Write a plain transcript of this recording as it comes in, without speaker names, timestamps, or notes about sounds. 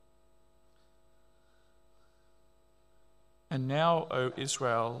And now, O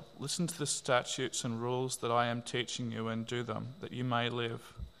Israel, listen to the statutes and rules that I am teaching you, and do them, that you may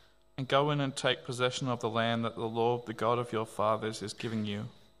live. And go in and take possession of the land that the Lord, the God of your fathers, is giving you.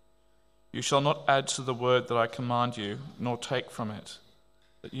 You shall not add to the word that I command you, nor take from it,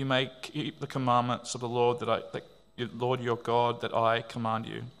 that you may keep the commandments of the Lord Lord your God that I command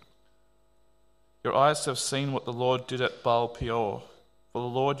you. Your eyes have seen what the Lord did at Baal Peor. For the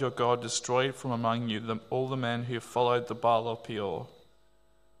Lord your God destroyed from among you all the men who followed the Baal of Peor.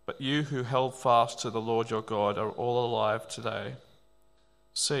 But you who held fast to the Lord your God are all alive today.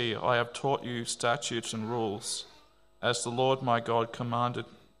 See, I have taught you statutes and rules, as the Lord my God commanded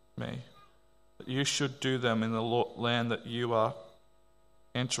me, that you should do them in the land that you are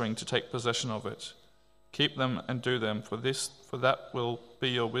entering to take possession of it. Keep them and do them, for that will be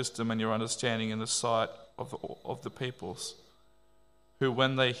your wisdom and your understanding in the sight of the peoples, who,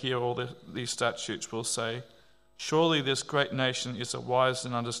 when they hear all these statutes, will say, surely this great nation is a wise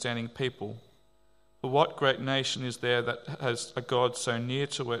and understanding people. For what great nation is there that has a God so near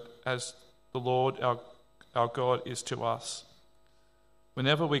to it as the Lord our God is to us,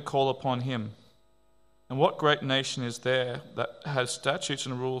 whenever we call upon him? And what great nation is there that has statutes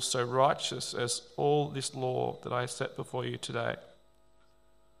and rules so righteous as all this law that I set before you today?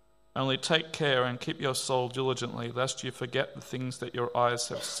 Only take care and keep your soul diligently, lest you forget the things that your eyes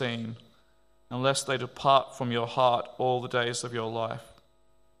have seen, and lest they depart from your heart all the days of your life.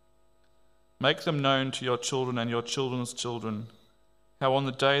 Make them known to your children and your children's children, how on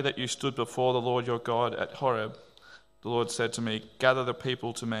the day that you stood before the Lord your God at Horeb, the Lord said to me, gather the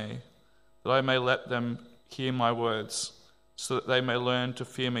people to me, that I may let them hear my words, so that they may learn to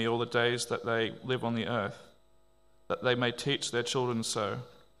fear me all the days that they live on the earth, that they may teach their children so.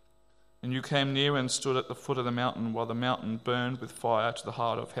 And you came near and stood at the foot of the mountain, while the mountain burned with fire to the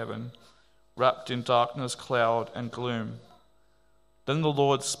heart of heaven, wrapped in darkness, cloud, and gloom. Then the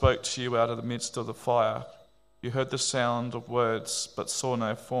Lord spoke to you out of the midst of the fire. You heard the sound of words, but saw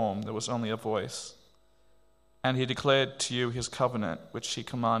no form. There was only a voice. And he declared to you his covenant, which he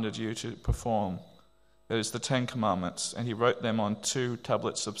commanded you to perform. That is the 10 Commandments, and he wrote them on 2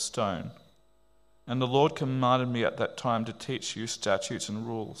 tablets of stone. And the Lord commanded me at that time to teach you statutes and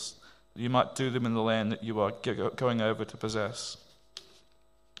rules, that you might do them in the land that you are going over to possess.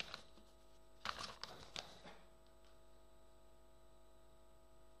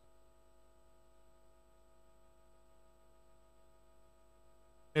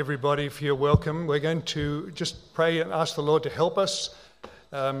 Everybody, if you're welcome, we're going to just pray and ask the Lord to help us.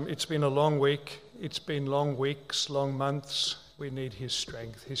 It's been a long week. It's been long weeks, long months. We need his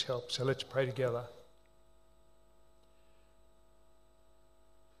strength, his help. So let's pray together.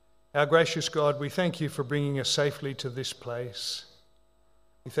 Our gracious God, we thank you for bringing us safely to this place.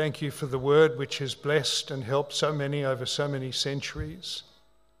 We thank you for the word which has blessed and helped so many over so many centuries.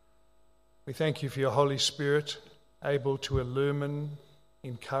 We thank you for your Holy Spirit, able to illumine,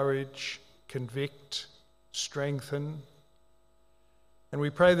 encourage, convict, strengthen. And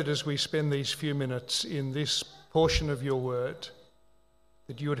we pray that as we spend these few minutes in this portion of your word,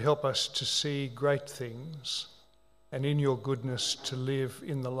 that you would help us to see great things, and in your goodness to live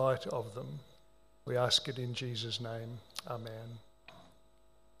in the light of them. We ask it in Jesus' name. Amen.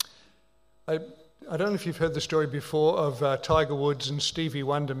 I don't know if you've heard the story before of Tiger Woods and Stevie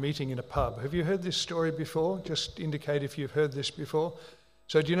Wonder meeting in a pub. Have you heard this story before? Just indicate if you've heard this before.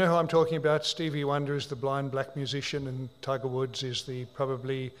 So do you know who I'm talking about? Stevie Wonder is the blind black musician, and Tiger Woods is the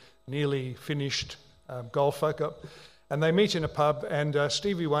probably nearly finished golfer. And they meet in a pub, and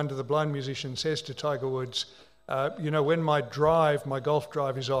Stevie Wonder, the blind musician, says to Tiger Woods, when my golf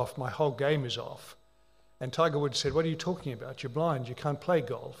drive is off, my whole game is off. And Tiger Woods said, what are you talking about? You're blind, you can't play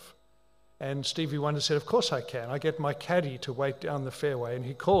golf. And Stevie Wonder said, of course I can. I get my caddy to wait down the fairway, and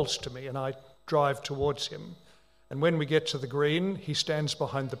he calls to me, and I drive towards him. And when we get to the green, he stands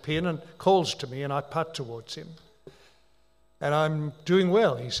behind the pin and calls to me, and I putt towards him. And I'm doing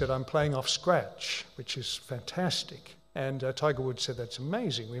well. He said, I'm playing off scratch, which is fantastic. And Tiger Woods said, that's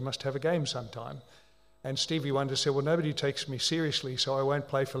amazing. We must have a game sometime. And Stevie Wonder said, well, nobody takes me seriously, so I won't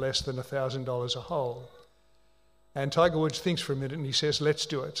play for less than $1,000 a hole. And Tiger Woods thinks for a minute, and he says, let's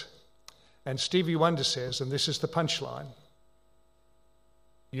do it. And Stevie Wonder says, and this is the punchline,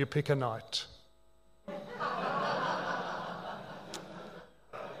 you pick a night.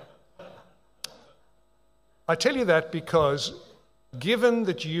 I tell you that because given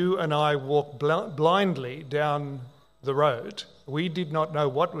that you and I walked blindly down the road, we did not know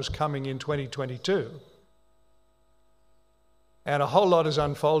what was coming in 2022. And a whole lot has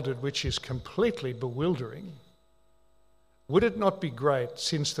unfolded which is completely bewildering. Would it not be great,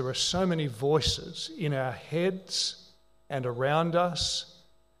 since there are so many voices in our heads and around us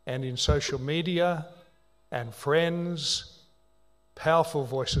and in social media and friends, powerful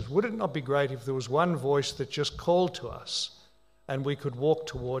voices. Would it not be great if there was one voice that just called to us and we could walk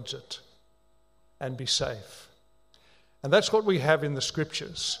towards it and be safe? And that's what we have in the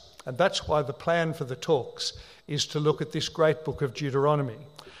scriptures. And that's why the plan for the talks is to look at this great book of Deuteronomy.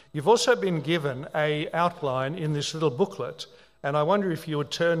 You've also been given an outline in this little booklet, and I wonder if you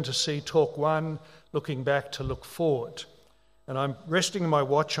would turn to see talk 1, looking back to look forward. And I'm resting my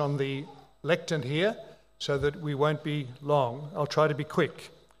watch on the lectern here so that we won't be long. I'll try to be quick.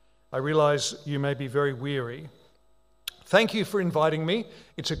 I realise you may be very weary. Thank you for inviting me.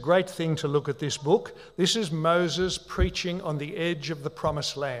 It's a great thing to look at this book. This is Moses preaching on the edge of the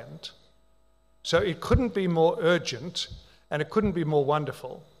promised land. So it couldn't be more urgent and it couldn't be more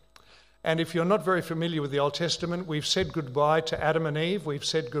wonderful. And if you're not very familiar with the Old Testament, we've said goodbye to Adam and Eve, we've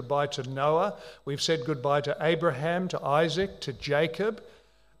said goodbye to Noah, we've said goodbye to Abraham, to Isaac, to Jacob.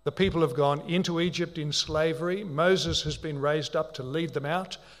 The people have gone into Egypt in slavery. Moses has been raised up to lead them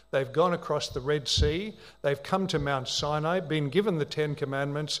out. They've gone across the Red Sea. They've come to Mount Sinai, been given the 10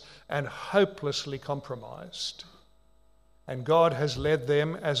 Commandments, and hopelessly compromised. And God has led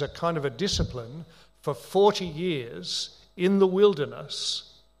them as a kind of a discipline for 40 years in the wilderness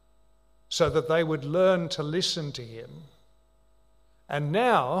so that they would learn to listen to him. And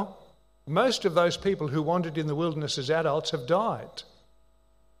now, most of those people who wandered in the wilderness as adults have died.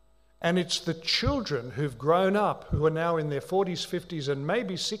 And it's the children who've grown up, who are now in their 40s, 50s, and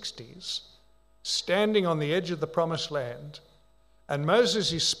maybe 60s, standing on the edge of the promised land. And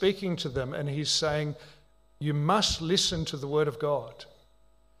Moses is speaking to them and he's saying, you must listen to the word of God.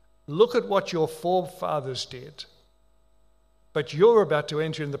 Look at what your forefathers did. But you're about to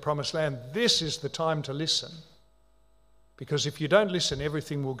enter in the promised land. This is the time to listen. Because if you don't listen,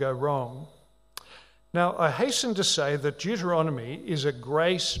 everything will go wrong. Now, I hasten to say that Deuteronomy is a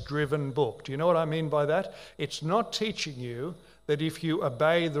grace-driven book. Do you know what I mean by that? It's not teaching you that if you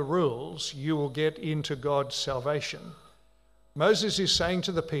obey the rules, you will get into God's salvation. Moses is saying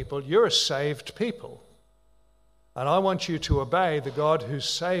to the people, you're a saved people. And I want you to obey the God who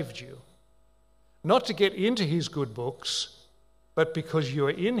saved you. Not to get into his good books, but because you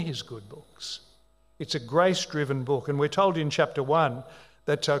are in his good books. It's a grace-driven book. And we're told in chapter 1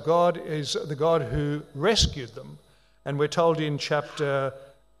 that God is the God who rescued them. And we're told in chapter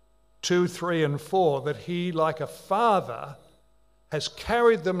 2, 3, and 4 that he, like a father, has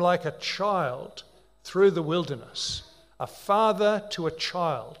carried them like a child through the wilderness. A father to a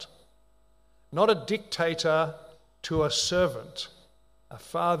child. Not a dictator to a servant. A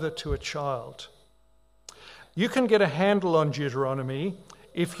father to a child. You can get a handle on Deuteronomy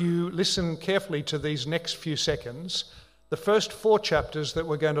if you listen carefully to these next few seconds. The first 4 chapters that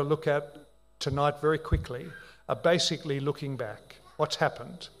we're going to look at tonight very quickly are basically looking back. What's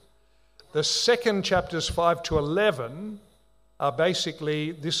happened? The second chapters 5 to 11 are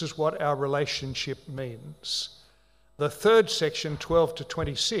basically, this is what our relationship means. The third section, 12 to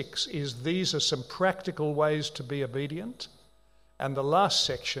 26, is these are some practical ways to be obedient. And the last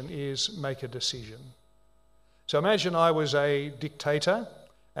section is make a decision. So imagine I was a dictator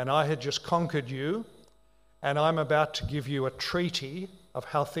and I had just conquered you, and I'm about to give you a treaty of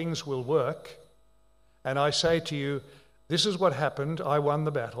how things will work, and I say to you, this is what happened, I won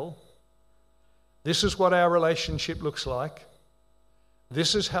the battle. This is what our relationship looks like.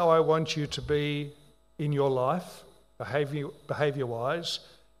 This is how I want you to be in your life, behaviour-wise,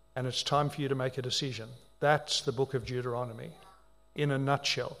 and it's time for you to make a decision. That's the book of Deuteronomy, in a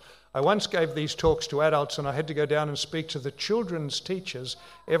nutshell. I once gave these talks to adults and I had to go down and speak to the children's teachers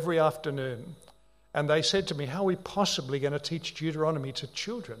every afternoon. And they said to me, how are we possibly going to teach Deuteronomy to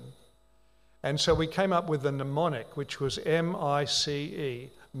children? And so we came up with a mnemonic, which was M-I-C-E.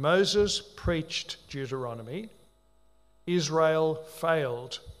 Moses preached Deuteronomy. Israel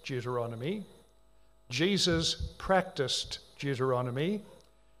failed Deuteronomy. Jesus practiced Deuteronomy.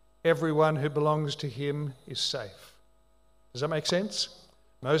 Everyone who belongs to him is safe. Does that make sense?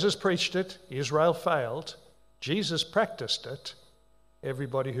 Moses preached it, Israel failed, Jesus practiced it,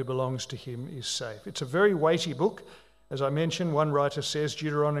 everybody who belongs to him is safe. It's a very weighty book. As I mentioned, one writer says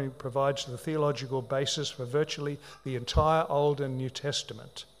Deuteronomy provides the theological basis for virtually the entire Old and New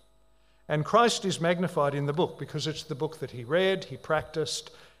Testament. And Christ is magnified in the book because it's the book that he read, he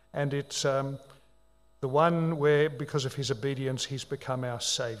practiced, and it's the one where, because of his obedience, he's become our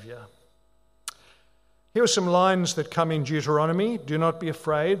saviour. Here are some lines that come in Deuteronomy. Do not be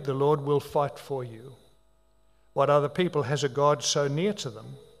afraid, the Lord will fight for you. What other people has a God so near to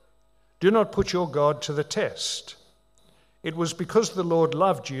them? Do not put your God to the test. It was because the Lord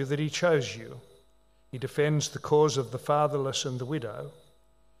loved you that he chose you. He defends the cause of the fatherless and the widow.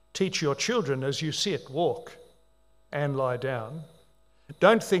 Teach your children as you sit, walk, and lie down.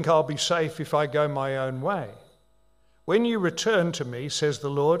 Don't think I'll be safe if I go my own way. When you return to me, says the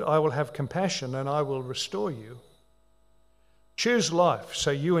Lord, I will have compassion and I will restore you. Choose life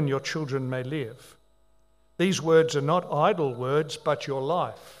so you and your children may live. These words are not idle words, but your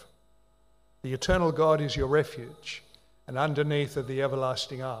life. The eternal God is your refuge, and underneath are the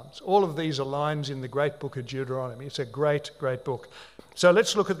everlasting arms. All of these are lines in the great book of Deuteronomy. It's a great, great book. So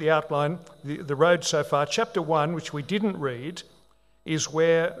let's look at the outline, the road so far. Chapter 1, which we didn't read, is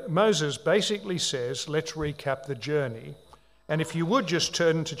where Moses basically says, let's recap the journey. And if you would just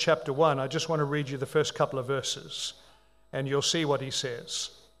turn to chapter 1, I just want to read you the first couple of verses, and you'll see what he says.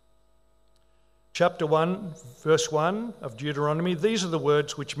 Chapter 1, verse 1 of Deuteronomy, these are the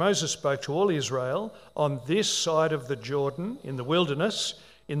words which Moses spoke to all Israel on this side of the Jordan, in the wilderness,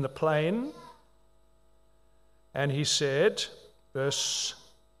 in the plain. And he said, verse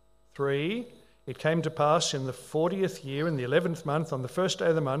 3, it came to pass in the 40th year, in the 11th month, on the first day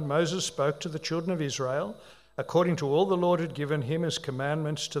of the month, Moses spoke to the children of Israel, according to all the Lord had given him as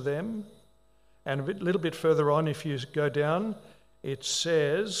commandments to them. And a little bit further on, if you go down, it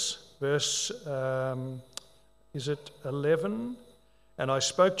says, verse, is it 11? And I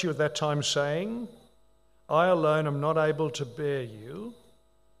spoke to you at that time, saying, I alone am not able to bear you.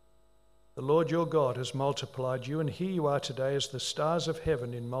 The Lord your God has multiplied you, and here you are today as the stars of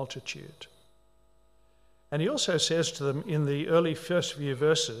heaven in multitude. And he also says to them in the early first few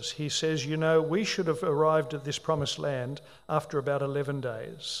verses, he says, you know, we should have arrived at this promised land after about 11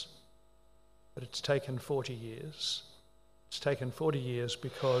 days, but it's taken 40 years. It's taken 40 years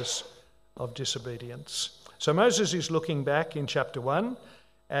because of disobedience. So Moses is looking back in chapter 1,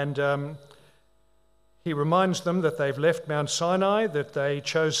 and he reminds them that they've left Mount Sinai, that they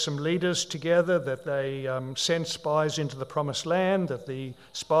chose some leaders together, that they sent spies into the promised land, that the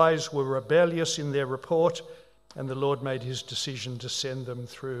spies were rebellious in their report, and the Lord made his decision to send them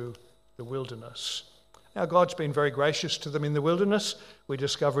through the wilderness. Now, God's been very gracious to them in the wilderness. We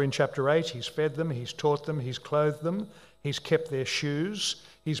discover in chapter 8, he's fed them, he's taught them, he's clothed them, he's kept their shoes,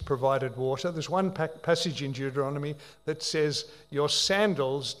 he's provided water. There's one passage in Deuteronomy that says, your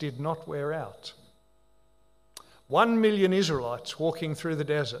sandals did not wear out. 1 million Israelites walking through the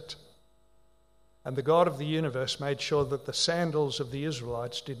desert. And the God of the universe made sure that the sandals of the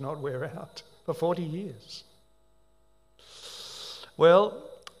Israelites did not wear out for 40 years. Well,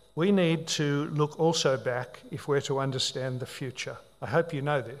 we need to look also back if we're to understand the future. I hope you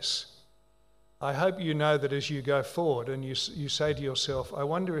know this. I hope you know that as you go forward and you say to yourself, I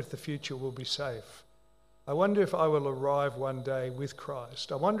wonder if the future will be safe. I wonder if I will arrive one day with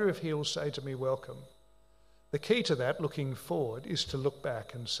Christ. I wonder if he'll say to me, welcome. The key to that, looking forward, is to look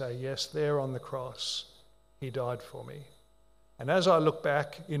back and say, yes, there on the cross, he died for me. And as I look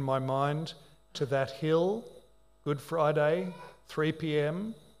back in my mind to that hill, Good Friday, 3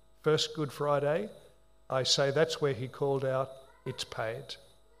 p.m., first Good Friday, I say that's where he called out, it's paid.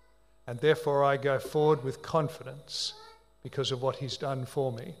 And therefore I go forward with confidence because of what he's done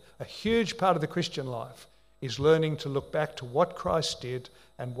for me. A huge part of the Christian life is learning to look back to what Christ did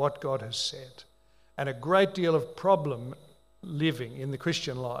and what God has said. And a great deal of problem living in the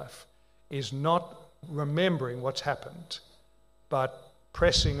Christian life is not remembering what's happened, but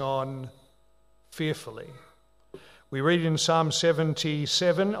pressing on fearfully. We read in Psalm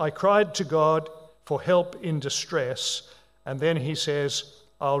 77, I cried to God for help in distress, and then he says,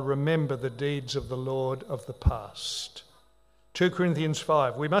 I'll remember the deeds of the Lord of the past. 2 Corinthians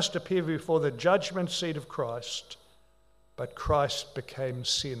 5, we must appear before the judgment seat of Christ, but Christ became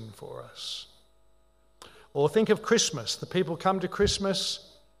sin for us. Or think of Christmas. The people come to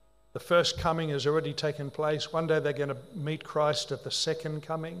Christmas. The first coming has already taken place. One day they're going to meet Christ at the second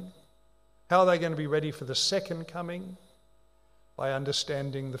coming. How are they going to be ready for the second coming? By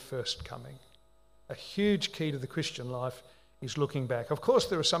understanding the first coming. A huge key to the Christian life is looking back. Of course,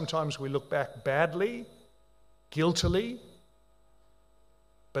 there are some times we look back badly, guiltily,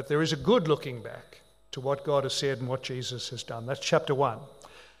 but there is a good looking back to what God has said and what Jesus has done. That's chapter 1.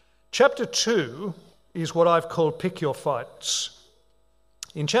 Chapter 2 is what I've called pick your fights.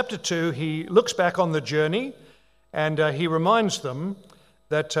 In chapter 2, he looks back on the journey and he reminds them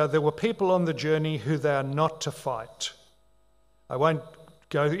that there were people on the journey who they are not to fight. I won't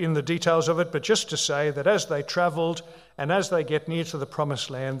go in the details of it, but just to say that as they travelled and as they get near to the promised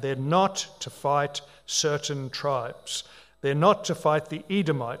land, they're not to fight certain tribes. They're not to fight the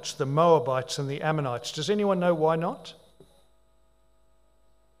Edomites, the Moabites and the Ammonites. Does anyone know why not?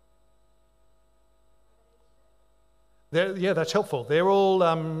 That's helpful. They're all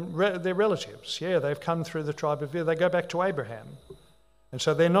they're relatives. Yeah, they've come through the tribe of Judah. They go back to Abraham. And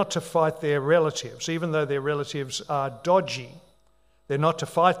so they're not to fight their relatives, even though their relatives are dodgy. They're not to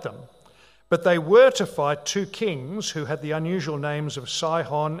fight them. But they were to fight two kings who had the unusual names of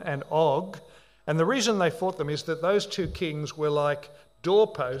Sihon and Og. And the reason they fought them is that those two kings were like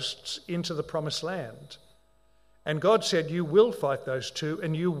doorposts into the promised land. And God said, you will fight those two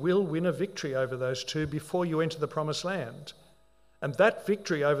and you will win a victory over those two before you enter the promised land. And that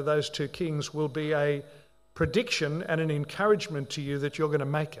victory over those two kings will be a prediction and an encouragement to you that you're going to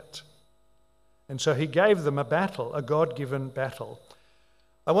make it. And so he gave them a battle, a God-given battle.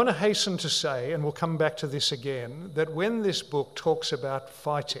 I want to hasten to say, and we'll come back to this again, that when this book talks about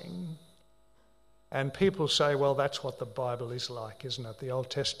fighting, and people say, well, that's what the Bible is like, isn't it? The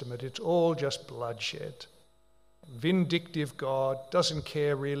Old Testament, it's all just bloodshed. Vindictive God, doesn't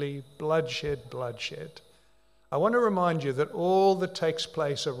care really, bloodshed, bloodshed. I want to remind you that all that takes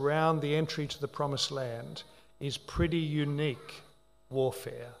place around the entry to the promised land is pretty unique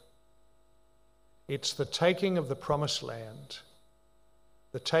warfare. It's the taking of the promised land,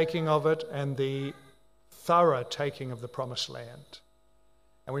 the taking of it and the thorough taking of the promised land.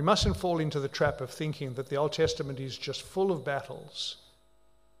 And we mustn't fall into the trap of thinking that the Old Testament is just full of battles.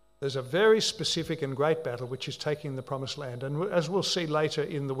 There's a very specific and great battle which is taking the promised land. And as we'll see later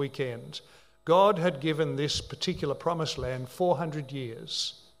in the weekend, God had given this particular promised land 400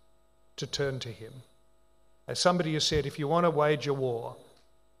 years to turn to him. As somebody has said, if you want to wage a war,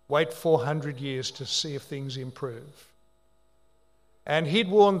 wait 400 years to see if things improve. And he'd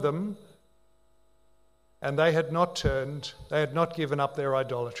warned them, and they had not turned, they had not given up their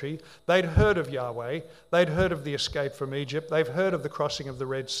idolatry. They'd heard of Yahweh, they'd heard of the escape from Egypt, they've heard of the crossing of the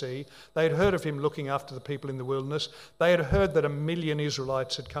Red Sea, they'd heard of him looking after the people in the wilderness, they had heard that 1 million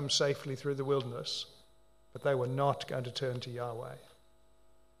Israelites had come safely through the wilderness, but they were not going to turn to Yahweh.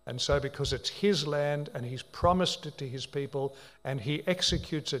 And so because it's his land and he's promised it to his people and he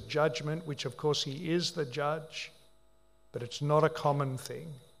executes a judgment, which of course he is the judge, but it's not a common thing.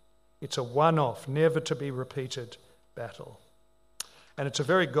 It's a one-off, never to be repeated battle. And it's a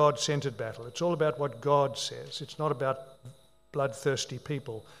very God-centered battle. It's all about what God says. It's not about bloodthirsty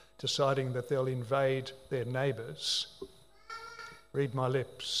people deciding that they'll invade their neighbours. Read my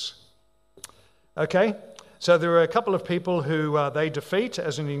lips. Okay, so there are a couple of people who they defeat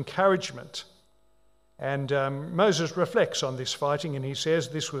as an encouragement. And Moses reflects on this fighting and he says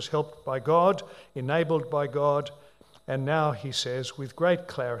this was helped by God, enabled by God. And now he says, with great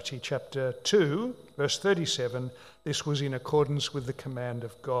clarity, chapter 2, verse 37, this was in accordance with the command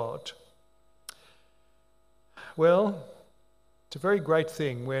of God. Well, it's a very great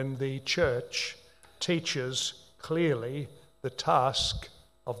thing when the church teaches clearly the task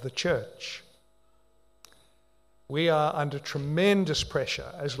of the church. We are under tremendous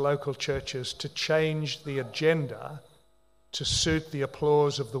pressure as local churches to change the agenda to suit the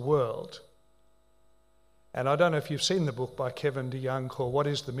applause of the world. And I don't know if you've seen the book by Kevin DeYoung called What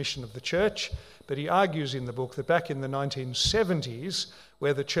is the Mission of the Church? But he argues in the book that back in the 1970s,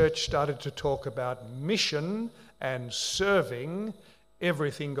 where the church started to talk about mission and serving,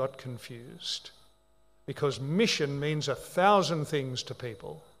 everything got confused. Because mission means 1,000 things to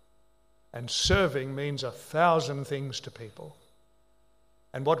people, and serving means 1,000 things to people.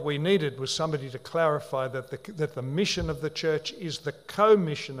 And what we needed was somebody to clarify that the mission of the church is the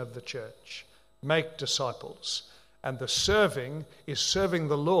co-mission of the church. Make disciples. And the serving is serving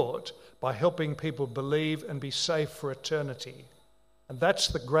the Lord by helping people believe and be safe for eternity. And that's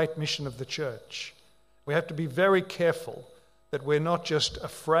the great mission of the church. We have to be very careful that we're not just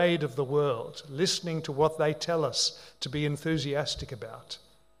afraid of the world, listening to what they tell us to be enthusiastic about.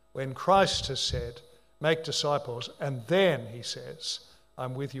 When Christ has said, make disciples, and then he says,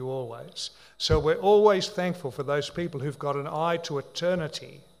 I'm with you always. So we're always thankful for those people who've got an eye to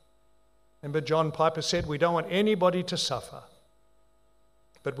eternity. Remember John Piper said, we don't want anybody to suffer,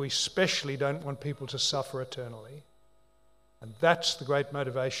 but we especially don't want people to suffer eternally. And that's the great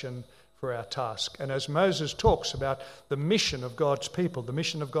motivation for our task. And as Moses talks about the mission of God's people, the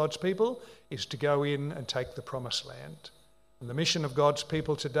mission of God's people is to go in and take the promised land. And the mission of God's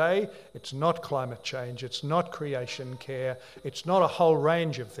people today, it's not climate change, it's not creation care, it's not a whole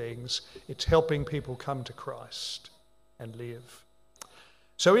range of things, it's helping people come to Christ and live.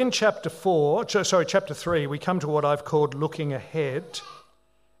 So in chapter 3, we come to what I've called looking ahead.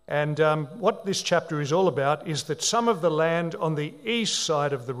 And what this chapter is all about is that some of the land on the east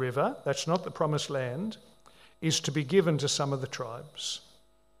side of the river, that's not the promised land, is to be given to some of the tribes.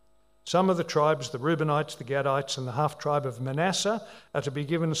 Some of the tribes, the Reubenites, the Gadites, and the half-tribe of Manasseh, are to be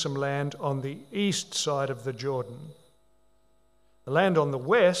given some land on the east side of the Jordan. The land on the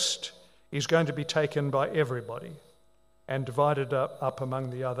west is going to be taken by everybody and divided up among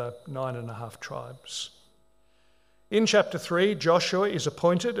the other 9.5 tribes. In chapter 3, Joshua is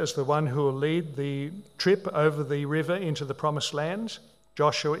appointed as the one who will lead the trip over the river into the promised land.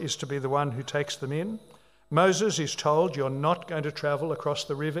 Joshua is to be the one who takes them in. Moses is told, you're not going to travel across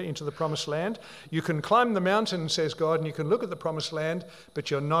the river into the promised land. You can climb the mountain, says God, and you can look at the promised land,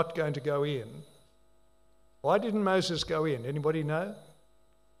 but you're not going to go in. Why didn't Moses go in? Anybody know?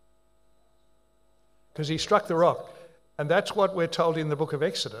 Because he struck the rock. And that's what we're told in the book of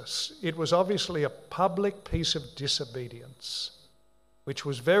Exodus. It was obviously a public piece of disobedience, which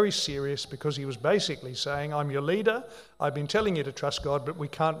was very serious because he was basically saying, I'm your leader, I've been telling you to trust God, but we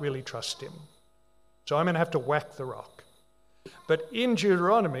can't really trust him. So I'm going to have to whack the rock. But in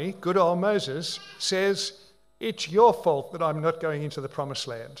Deuteronomy, good old Moses says, it's your fault that I'm not going into the promised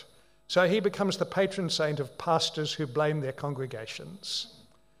land. So he becomes the patron saint of pastors who blame their congregations.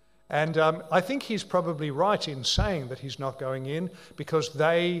 And I think he's probably right in saying that he's not going in because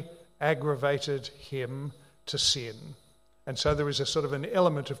they aggravated him to sin. And so there is a sort of an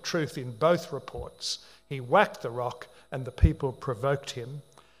element of truth in both reports. He whacked the rock and the people provoked him.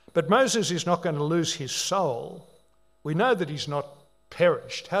 But Moses is not going to lose his soul. We know that he's not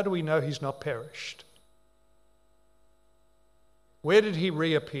perished. How do we know he's not perished? Where did he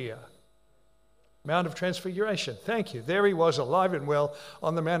reappear? Mount of Transfiguration. Thank you. There he was, alive and well,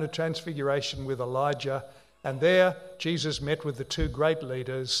 on the Mount of Transfiguration with Elijah. And there Jesus met with the two great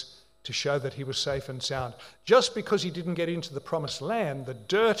leaders to show that he was safe and sound. Just because he didn't get into the promised land, the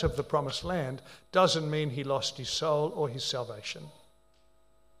dirt of the promised land, doesn't mean he lost his soul or his salvation.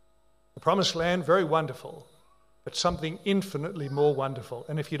 The promised land, very wonderful, but something infinitely more wonderful.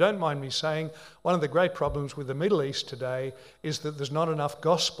 And if you don't mind me saying, one of the great problems with the Middle East today is that there's not enough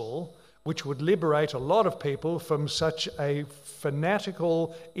gospel which would liberate a lot of people from such a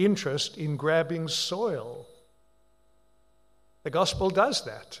fanatical interest in grabbing soil. The gospel does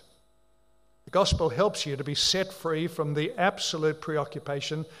that. The gospel helps you to be set free from the absolute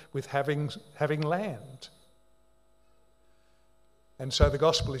preoccupation with having land. And so the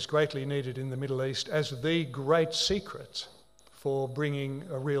gospel is greatly needed in the Middle East as the great secret for bringing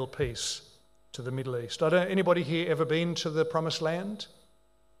a real peace to the Middle East. Anybody here ever been to the Promised Land?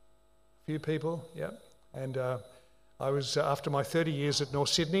 A few people, yeah. And I was, after my 30 years at North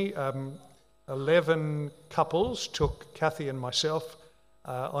Sydney, 11 couples took Kathy and myself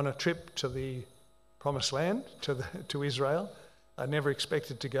on a trip to the Promised Land, to Israel. I never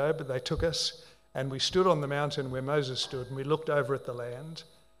expected to go, but they took us. And we stood on the mountain where Moses stood, and we looked over at the land.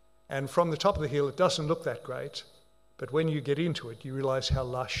 And from the top of the hill, it doesn't look that great. But when you get into it, you realise how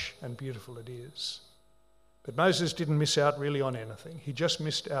lush and beautiful it is. But Moses didn't miss out really on anything. He just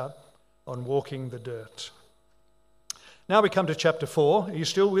missed out on walking the dirt. Now we come to chapter 4. Are you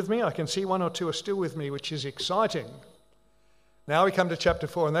still with me? I can see one or two are still with me, which is exciting. Now we come to chapter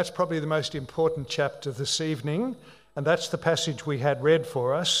 4, and that's probably the most important chapter this evening. And that's the passage we had read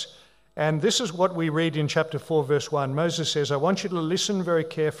for us. And this is what we read in chapter 4, verse 1. Moses says, I want you to listen very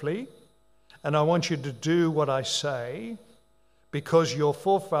carefully, and I want you to do what I say, because your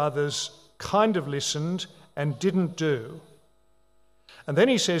forefathers kind of listened and didn't do. And then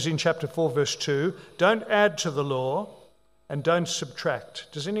he says in chapter 4, verse 2, don't add to the law and don't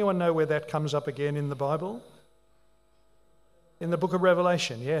subtract. Does anyone know where that comes up again in the Bible? In the book of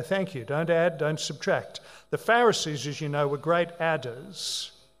Revelation. Yeah, thank you. Don't add, don't subtract. The Pharisees, as you know, were great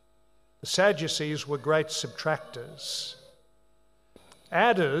adders. The Sadducees were great subtractors.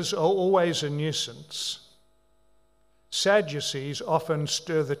 Adders are always a nuisance. Sadducees often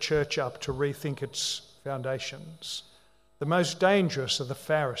stir the church up to rethink its foundations. The most dangerous are the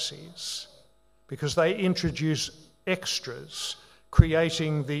Pharisees because they introduce extras,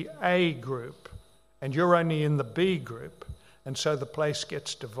 creating the A group, and you're only in the B group, and so the place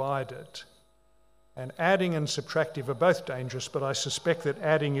gets divided. And adding and subtractive are both dangerous, but I suspect that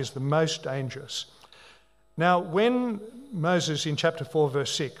adding is the most dangerous. Now, when Moses in chapter 4,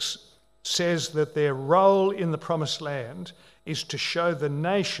 verse 6 says that their role in the promised land is to show the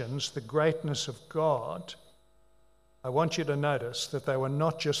nations the greatness of God, I want you to notice that they were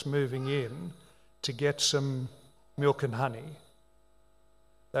not just moving in to get some milk and honey.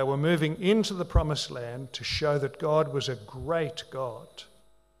 They were moving into the promised land to show that God was a great God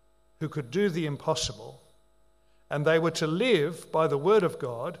who could do the impossible. And they were to live by the word of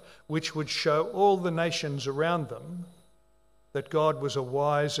God, which would show all the nations around them that God was a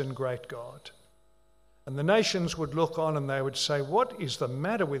wise and great God. And the nations would look on and they would say, what is the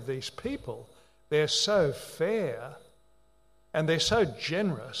matter with these people? They're so fair and they're so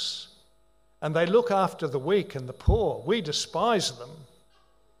generous And they look after the weak and the poor. We despise them.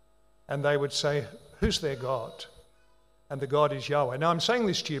 And they would say, who's their God? And the God is Yahweh. Now, I'm saying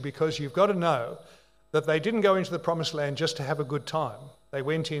this to you because you've got to know that they didn't go into the promised land just to have a good time. They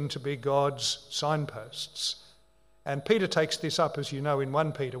went in to be God's signposts. And Peter takes this up, as you know, in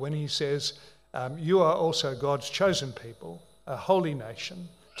 1 Peter when he says, you are also God's chosen people, a holy nation,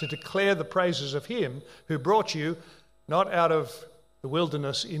 to declare the praises of him who brought you not out of the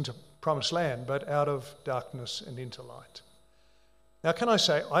wilderness into promised land, but out of darkness and into light. Now, can I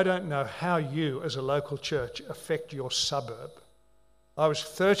say, I don't know how you as a local church affect your suburb. I was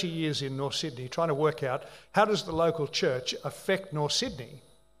 30 years in North Sydney trying to work out how does the local church affect North Sydney.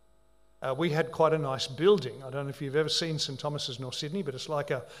 We had quite a nice building. I don't know if you've ever seen St Thomas's North Sydney, but it's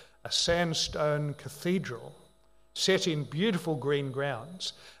like a sandstone cathedral set in beautiful green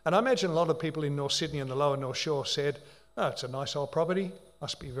grounds. And I imagine a lot of people in North Sydney and the lower North Shore said, oh, it's a nice old property,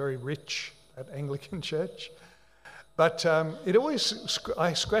 must be very rich, that Anglican church. But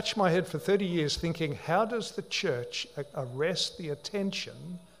I scratched my head for 30 years thinking, how does the church arrest the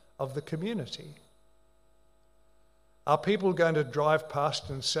attention of the community? Are people going to drive past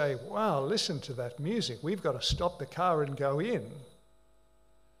and say, wow, listen to that music, we've got to stop the car and go in?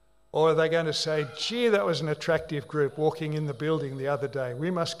 Or are they going to say, gee, that was an attractive group walking in the building the other day, we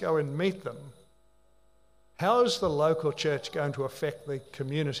must go and meet them? How is the local church going to affect the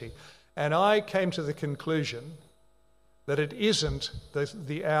community? And I came to the conclusion that it isn't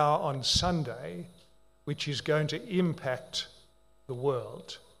the hour on Sunday which is going to impact the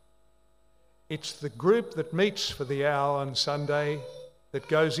world. It's the group that meets for the hour on Sunday that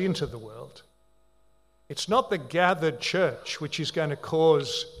goes into the world. It's not the gathered church which is going to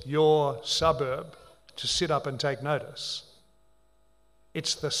cause your suburb to sit up and take notice.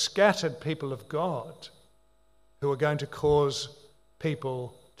 It's the scattered people of God who are going to cause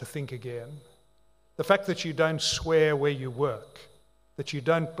people to think again. The fact that you don't swear where you work, that you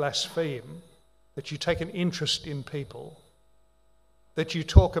don't blaspheme, that you take an interest in people, that you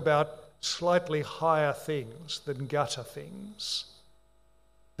talk about slightly higher things than gutter things.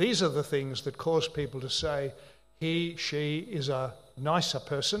 These are the things that cause people to say, he, she is a nicer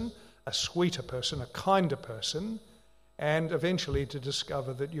person, a sweeter person, a kinder person, and eventually to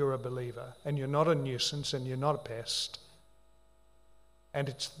discover that you're a believer and you're not a nuisance and you're not a pest. And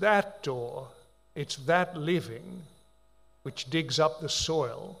it's that door, it's that living which digs up the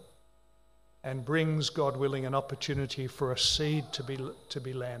soil and brings, God willing, an opportunity for a seed to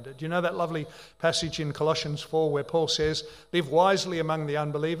be landed. You know that lovely passage in Colossians 4 where Paul says, live wisely among the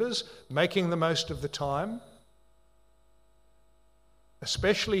unbelievers, making the most of the time.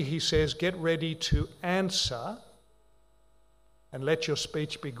 Especially, he says, get ready to answer and let your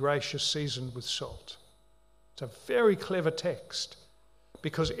speech be gracious, seasoned with salt. It's a very clever text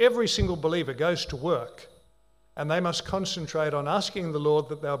because every single believer goes to work and they must concentrate on asking the Lord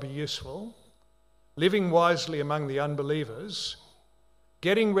that they'll be useful, living wisely among the unbelievers,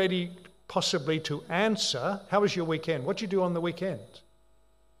 getting ready possibly to answer. How was your weekend? What did you do on the weekend?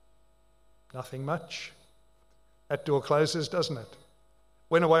 Nothing much. That door closes, doesn't it?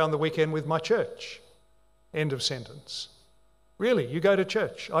 Went away on the weekend with my church. End of sentence. Really, you go to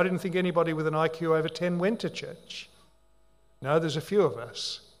church. I didn't think anybody with an IQ over 10 went to church. No, there's a few of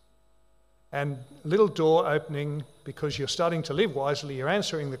us. And little door opening because you're starting to live wisely, you're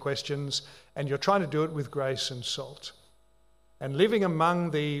answering the questions, and you're trying to do it with grace and salt. And living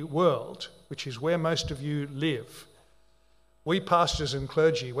among the world, which is where most of you live, we pastors and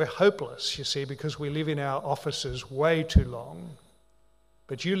clergy, we're hopeless, you see, because we live in our offices way too long.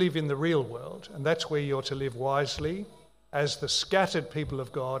 But you live in the real world, and that's where you're to live wisely as the scattered people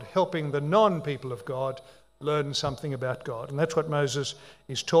of God, helping the non-people of God learn something about God. And that's what Moses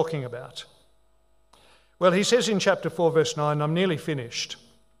is talking about. Well, he says in chapter 4, verse 9, I'm nearly finished.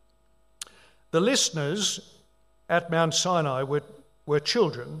 The listeners at Mount Sinai were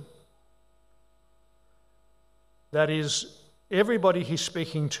children. That is, everybody he's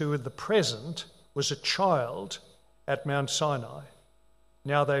speaking to in the present was a child at Mount Sinai.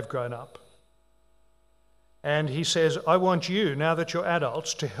 Now they've grown up. And he says, I want you, now that you're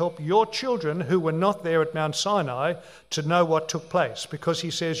adults, to help your children who were not there at Mount Sinai to know what took place. Because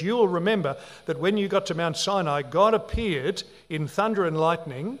he says, you will remember that when you got to Mount Sinai, God appeared in thunder and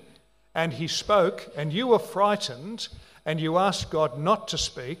lightning, and he spoke, and you were frightened, and you asked God not to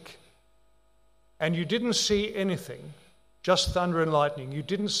speak, and you didn't see anything, just thunder and lightning. You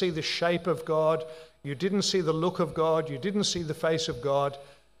didn't see the shape of God, you didn't see the look of God, you didn't see the face of God.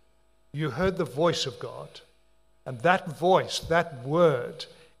 You heard the voice of God. And that voice, that word,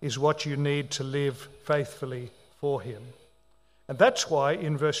 is what you need to live faithfully for him. And that's why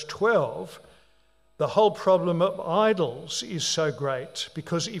in verse 12, the whole problem of idols is so great,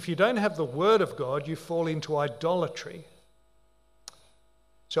 because if you don't have the Word of God, you fall into idolatry.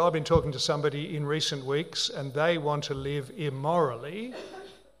 So I've been talking to somebody in recent weeks, and they want to live immorally.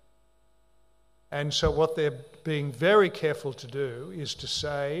 And so what they're being very careful to do is to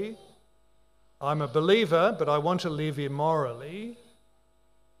say, I'm a believer, but I want to live immorally,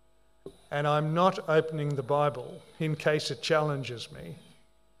 and I'm not opening the Bible in case it challenges me.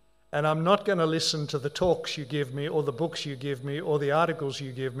 And I'm not going to listen to the talks you give me or the books you give me or the articles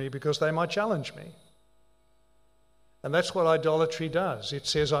you give me, because they might challenge me. And that's what idolatry does. It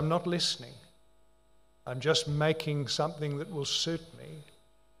says, I'm not listening. I'm just making something that will suit me.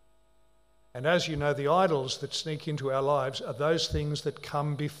 And as you know, the idols that sneak into our lives are those things that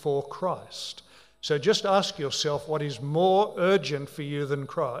come before Christ. So just ask yourself what is more urgent for you than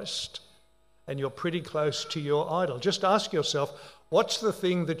Christ, and you're pretty close to your idol. Just ask yourself, what's the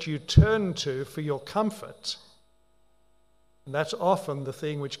thing that you turn to for your comfort? And that's often the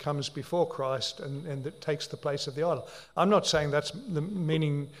thing which comes before Christ and that takes the place of the idol. I'm not saying that's the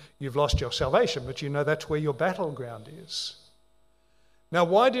meaning you've lost your salvation, but you know that's where your battleground is. Now,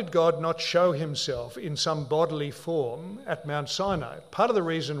 why did God not show himself in some bodily form at Mount Sinai? Part of the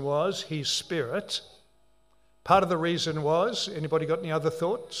reason was his Spirit. Part of the reason was, anybody got any other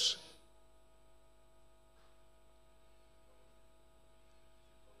thoughts?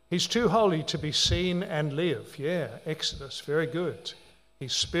 He's too holy to be seen and live. Yeah, Exodus, very good.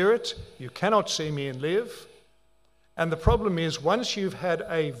 His Spirit, you cannot see me and live. And the problem is, once you've had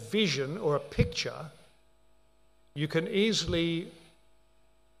a vision or a picture, you can easily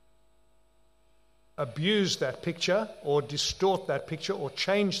abuse that picture or distort that picture or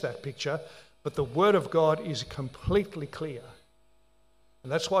change that picture, but the Word of God is completely clear. And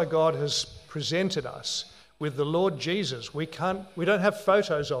that's why God has presented us with the Lord Jesus. We don't have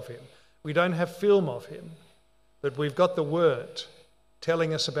photos of him. We don't have film of him. But we've got the Word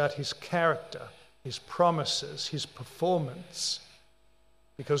telling us about his character, his promises, his performance.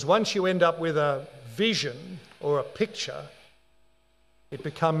 Because once you end up with a vision or a picture, it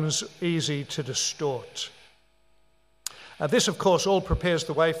becomes easy to distort. This, of course, all prepares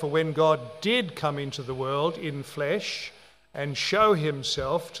the way for when God did come into the world in flesh and show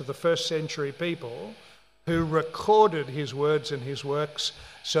himself to the first century people who recorded his words and his works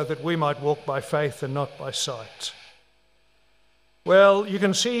so that we might walk by faith and not by sight. Well, you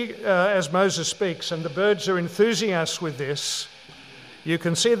can see as Moses speaks, and the birds are enthusiasts with this, you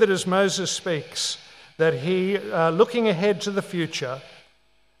can see that as Moses speaks, that he, looking ahead to the future,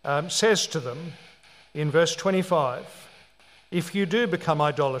 says to them in verse 25, if you do become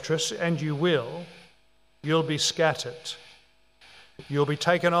idolatrous, and you will, you'll be scattered. You'll be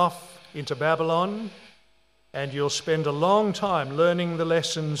taken off into Babylon, and you'll spend a long time learning the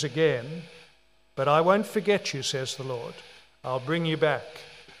lessons again. But I won't forget you, says the Lord. I'll bring you back,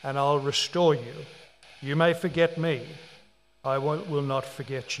 and I'll restore you. You may forget me. I will not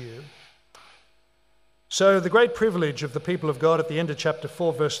forget you. So the great privilege of the people of God at the end of chapter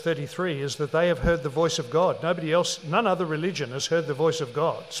 4, verse 33, is that they have heard the voice of God. Nobody else, none other religion has heard the voice of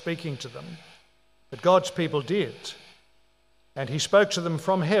God speaking to them. But God's people did. And he spoke to them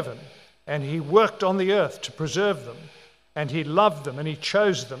from heaven, and he worked on the earth to preserve them. And he loved them, and he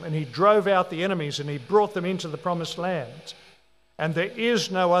chose them, and he drove out the enemies, and he brought them into the promised land. And there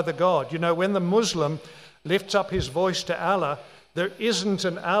is no other God. You know, when the Muslim lifts up his voice to Allah, there isn't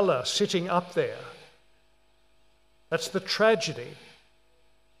an Allah sitting up there. That's the tragedy.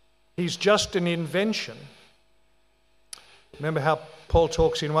 He's just an invention. Remember how Paul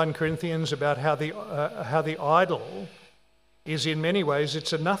talks in 1 Corinthians about how the idol is in many ways,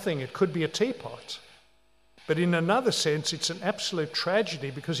 it's a nothing. It could be a teapot. But in another sense, it's an absolute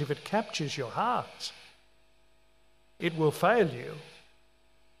tragedy, because if it captures your heart, it will fail you.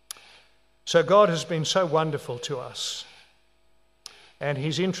 So God has been so wonderful to us, and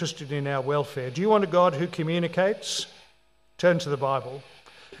he's interested in our welfare. Do you want a God who communicates? Turn to the Bible.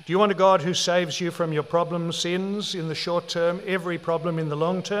 Do you want a God who saves you from your problems, sins in the short term, every problem in the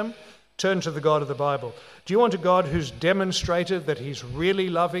long term? Turn to the God of the Bible. Do you want a God who's demonstrated that he's really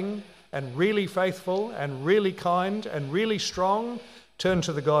loving and really faithful and really kind and really strong? Turn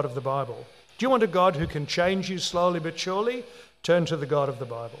to the God of the Bible. Do you want a God who can change you slowly but surely? Turn to the God of the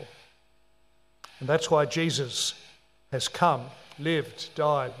Bible. And that's why Jesus has come, lived,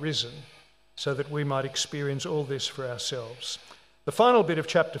 died, risen, so that we might experience all this for ourselves. The final bit of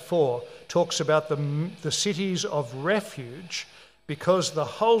chapter 4 talks about the cities of refuge, because the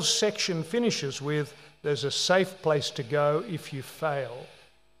whole section finishes with, there's a safe place to go if you fail.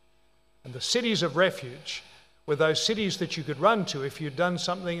 And the cities of refuge were those cities that you could run to if you'd done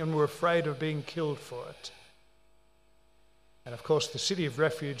something and were afraid of being killed for it. And of course, the city of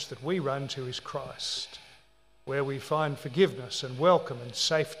refuge that we run to is Christ, where we find forgiveness and welcome and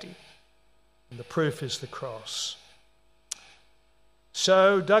safety. And the proof is the cross.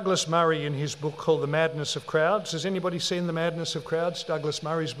 So Douglas Murray, in his book called The Madness of Crowds, has anybody seen The Madness of Crowds, Douglas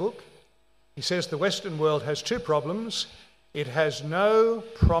Murray's book? He says the Western world has two problems. It has no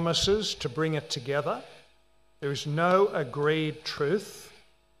promises to bring it together. There is no agreed truth.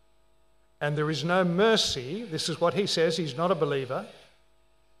 And there is no mercy. This is what he says. He's not a believer.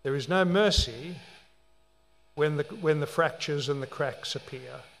 There is no mercy when the fractures and the cracks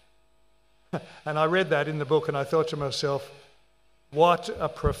appear. And I read that in the book and I thought to myself, what a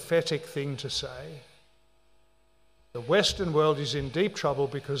prophetic thing to say. The Western world is in deep trouble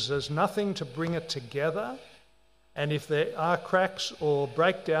because there's nothing to bring it together. And if there are cracks or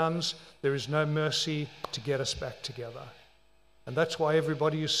breakdowns, there is no mercy to get us back together. And that's why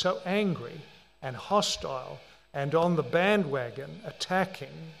everybody is so angry and hostile and on the bandwagon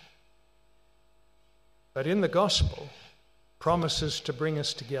attacking. But in the gospel, promises to bring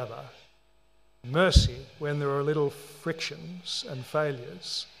us together. Mercy when there are little frictions and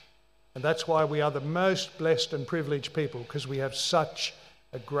failures. And that's why we are the most blessed and privileged people, because we have such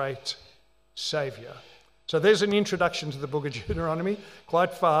a great Saviour. So there's an introduction to the book of Deuteronomy,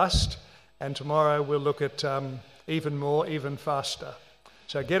 quite fast. And tomorrow we'll look at even more, even faster.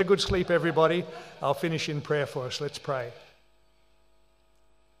 So get a good sleep, everybody. I'll finish in prayer for us. Let's pray.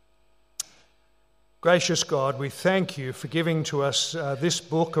 Gracious God, we thank you for giving to us this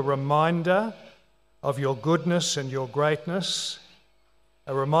book, a reminder of your goodness and your greatness,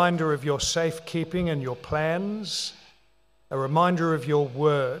 a reminder of your safekeeping and your plans, a reminder of your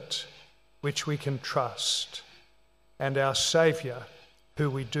word, which we can trust, and our Saviour,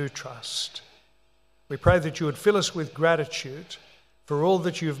 who we do trust. We pray that you would fill us with gratitude for all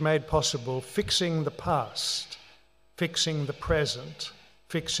that you've made possible, fixing the past, fixing the present,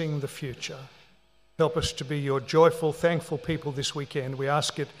 fixing the future. Help us to be your joyful, thankful people this weekend. We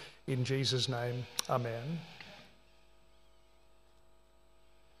ask it in Jesus' name. Amen.